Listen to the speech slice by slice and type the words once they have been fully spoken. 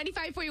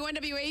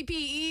95.1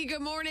 WAPE. Good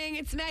morning.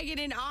 It's Megan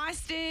in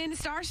Austin.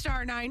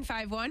 Star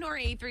 951 or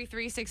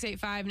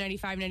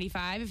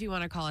 833-685-9595 if you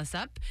want to call us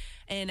up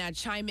and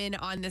chime in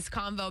on this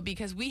convo,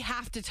 because we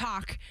have to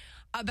talk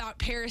about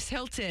Paris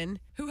Hilton,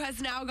 who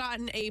has now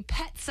gotten a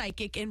pet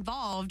psychic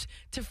involved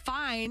to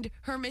find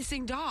her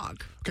missing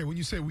dog. Okay, when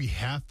you say we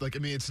have,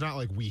 it's not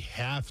like we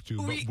have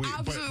to. We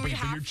absolutely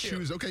have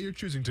to. You're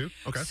choosing to.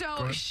 Okay.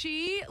 So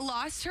she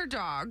lost her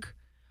dog,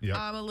 Yep.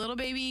 a little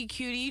baby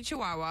cutie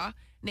chihuahua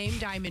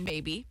named Diamond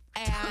Baby.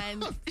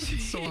 And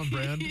so on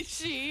brand.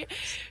 She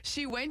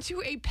went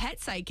to a pet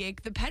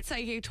psychic. The pet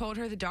psychic told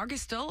her the dog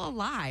is still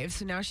alive,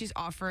 so now she's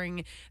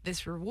offering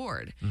this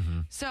reward. Mm-hmm.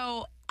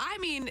 So,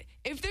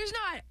 if there's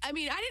not, I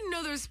didn't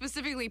know there was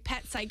specifically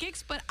pet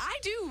psychics, but I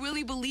do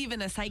really believe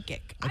in a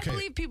psychic. Okay. I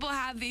believe people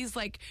have these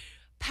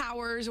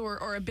powers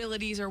or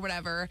abilities or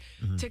whatever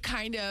to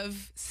kind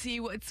of see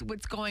what's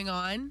going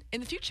on in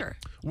the future.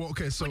 Well,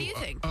 okay, so what do you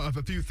think? A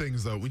few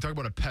things, though. We talk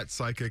about a pet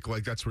psychic,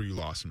 that's where you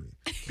lost me.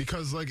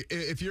 Because,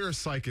 if you're a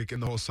psychic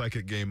in the whole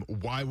psychic game,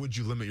 why would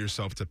you limit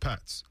yourself to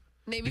pets?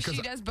 Maybe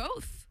she does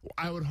both.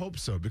 I would hope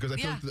so, because I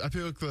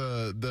feel like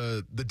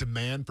the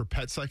demand for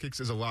pet psychics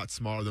is a lot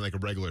smaller than a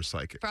regular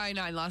psychic. Probably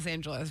not in Los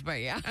Angeles, but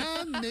yeah.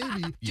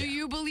 Maybe. Do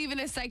you believe in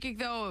a psychic,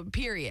 though,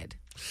 period?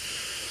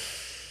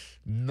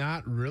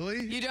 Not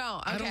really. You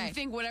don't? Okay. You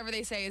think whatever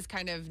they say is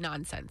kind of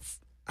nonsense?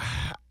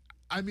 I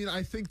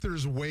think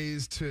there's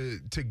ways to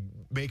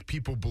make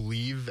people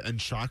believe and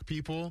shock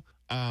people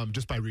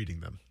just by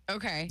reading them.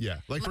 Okay. Yeah.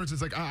 For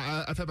instance,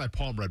 I've had my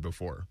palm read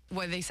before.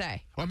 What did they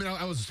say? Well,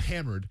 I was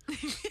hammered.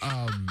 It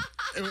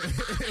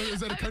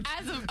was at a country,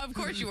 of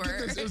course you were.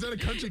 It was at a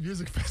country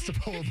music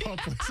festival of all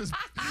places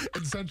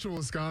in central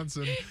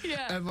Wisconsin.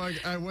 Yeah. And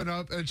I went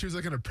up, and she was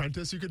an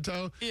apprentice, you could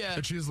tell. Yeah.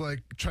 And she was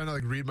trying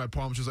to read my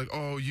palm. She was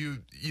oh, you're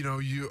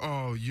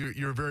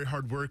a very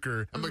hard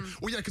worker. I'm well,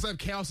 yeah, because I have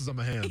calluses on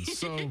my hands.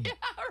 So yeah,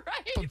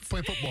 right.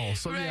 Play football.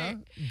 So right. Yeah,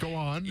 go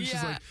on. And she's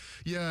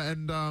yeah,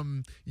 and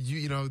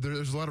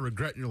there's a lot of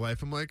regret in your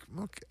life. I'm okay.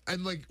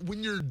 And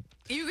when you're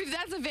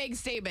that's a vague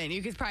statement.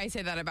 You could probably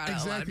say that about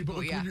exactly, a lot of people.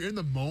 but when you're in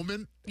the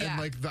moment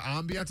and the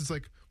ambiance, it's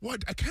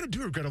what I kind of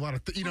do regret a lot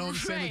of things. You know what I'm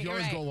saying? You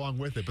always go along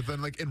with it, but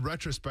then in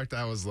retrospect,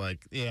 I was I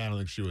don't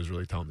think she was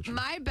really telling the truth.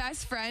 My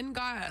best friend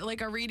got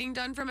a reading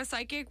done from a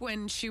psychic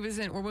when she was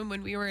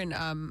when we were in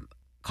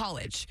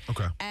college.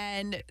 Okay.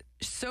 And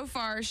so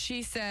far,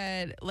 she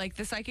said,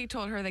 the psychic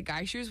told her the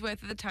guy she was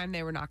with at the time,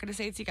 they were not going to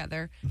stay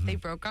together. Mm-hmm. They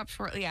broke up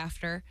shortly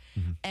after.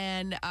 Mm-hmm.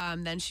 And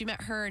then she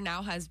met her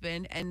now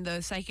husband, and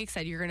the psychic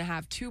said, you're going to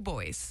have 2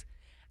 boys.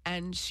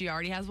 And she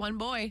already has 1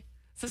 boy.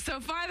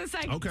 So far, the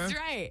psychic's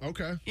right.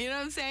 Okay. You know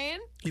what I'm saying?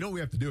 You know what we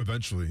have to do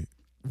eventually?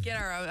 Get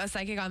a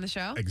psychic on the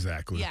show?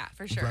 Exactly. Yeah,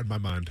 for sure. Read my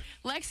mind.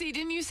 Lexi,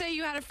 didn't you say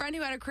you had a friend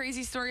who had a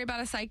crazy story about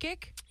a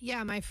psychic?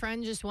 Yeah, my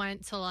friend just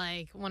went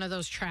to one of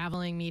those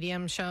traveling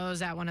medium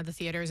shows at one of the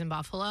theaters in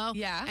Buffalo.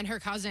 Yeah. And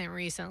her cousin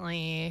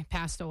recently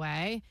passed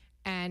away,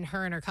 and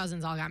her and her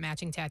cousins all got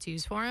matching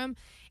tattoos for him.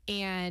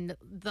 And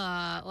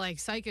the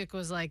psychic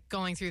was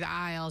going through the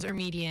aisles, or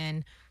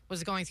median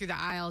was going through the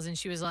aisles, and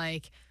she was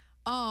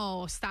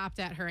stopped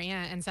at her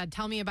aunt and said,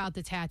 tell me about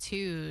the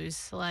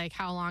tattoos.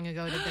 How long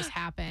ago did this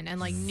happen?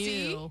 And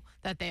knew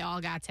that they all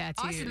got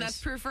tattoos. Awesome,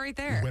 that's proof right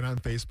there. Went on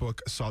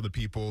Facebook, saw the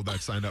people that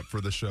signed up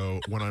for the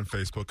show, went on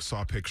Facebook,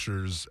 saw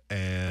pictures,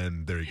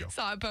 and there you go.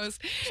 Saw a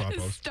post.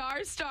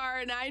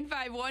 Star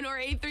 951 or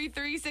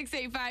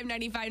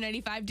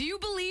 833-685-9595. Do you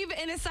believe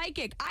in a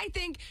psychic? I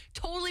think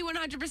totally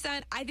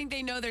 100%. I think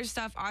they know their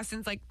stuff.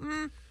 Austin's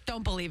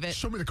don't believe it.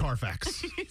 Show me the Carfax.